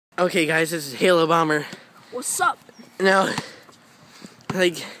Okay, guys, this is Halo Bomber. What's up? Now,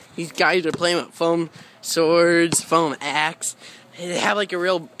 like, these guys are playing with foam swords, foam axe. They have like a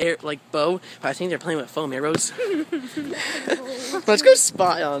real bow, but I think they're playing with foam arrows. Let's go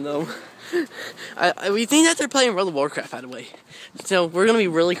spy on them. We think that they're playing World of Warcraft, by the way. So we're gonna be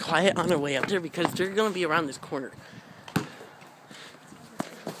really quiet on our way up there because they're gonna be around this corner.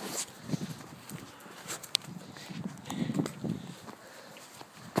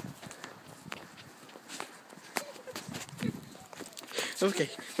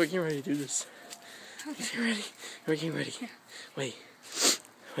 Okay, we're getting ready to do this. We're getting ready. We're getting ready. Wait.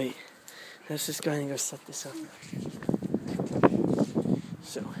 Let's just go ahead and go set this up.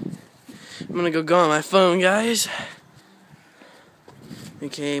 So, I'm gonna go on my phone, guys.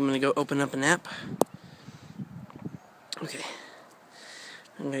 Okay, I'm gonna go open up an app. Okay.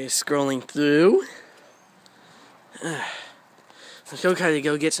 Okay, scrolling through. Let's go try to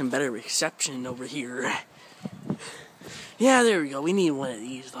go get some better reception over here. Yeah, there we go. We need one of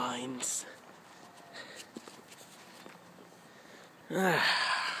these lines.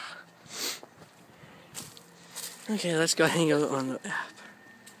 Okay, let's go ahead and go on the app.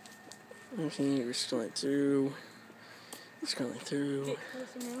 Okay, we're scrolling through. Scrolling through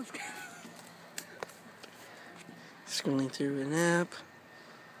an app.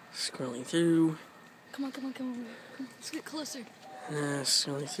 Scrolling through. Come on. Let's get closer.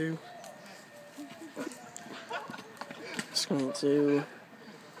 Scrolling through. Scrolling through.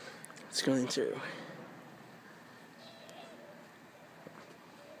 Scrolling through.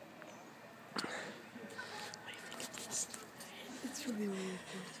 It's really weird.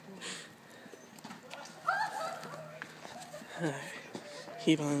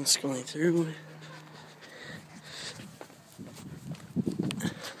 Keep on scrolling through.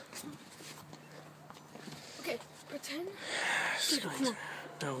 Okay, pretend. Scrolling through.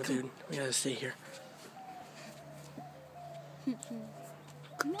 No, dude, we gotta stay here.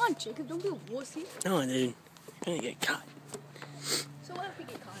 Come on, Jacob, don't be a wussy. No, dude, we're gonna get caught. So what if we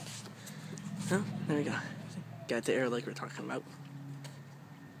get caught? Oh, there we go. Got the air like we're talking about.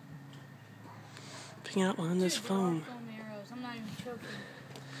 Picking out one of this foam. Foam arrows. I'm not even joking.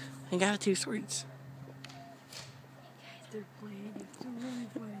 I got 2 swords. They're playing. They're really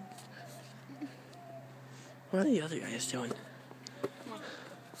playing. What are the other guys doing?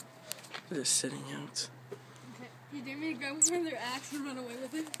 They're just sitting out. Okay. You dare me to grab one of their axe and run away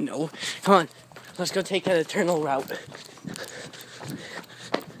with it? No. Come on. Let's go take that eternal route.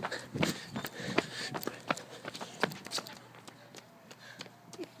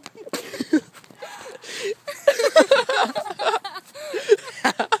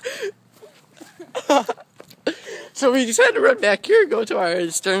 So we decided to run back here, go to our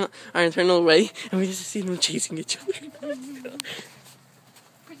internal way, and we just see them chasing each other. Pretend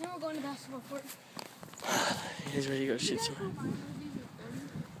we're going to basketball court. He's ready to go shoot some.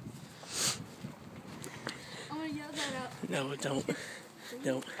 I'm gonna yell that out. No, don't.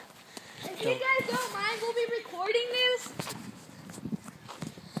 Don't. If you guys don't mind, we'll be recording this.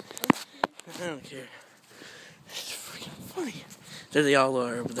 I don't care. It's freaking funny. There they all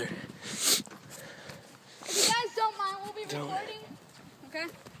are over there. If you guys don't mind, we'll be recording. Okay?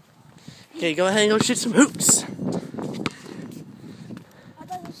 Okay, go ahead and go shoot some hoops. I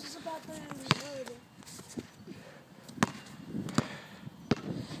thought this was about the road.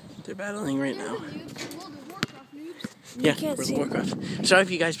 They're battling right now. World of Warcraft noobs. Yeah, World of Warcraft. Sorry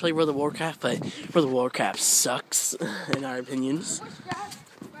if you guys play World of Warcraft, but World of Warcraft sucks, in our opinions. Worst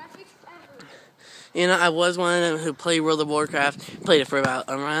graphics ever. You know, I was one of them who played World of Warcraft, played it for about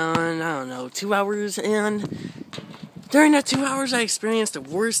around, 2 hours, and during that 2 hours I experienced the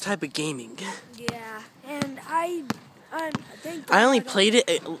worst type of gaming. Yeah, and I only played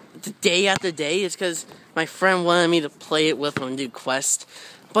it day after day. It's because my friend wanted me to play it with him and do quests,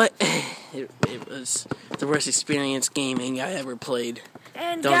 but it was the worst experience gaming I ever played.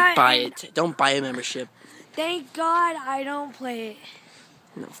 And Don't buy it. Don't buy a membership. Thank God I don't play it.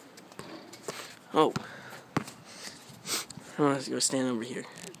 No. Oh. I'm gonna go stand over here.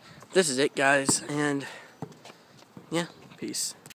 This is it, guys, and yeah, peace.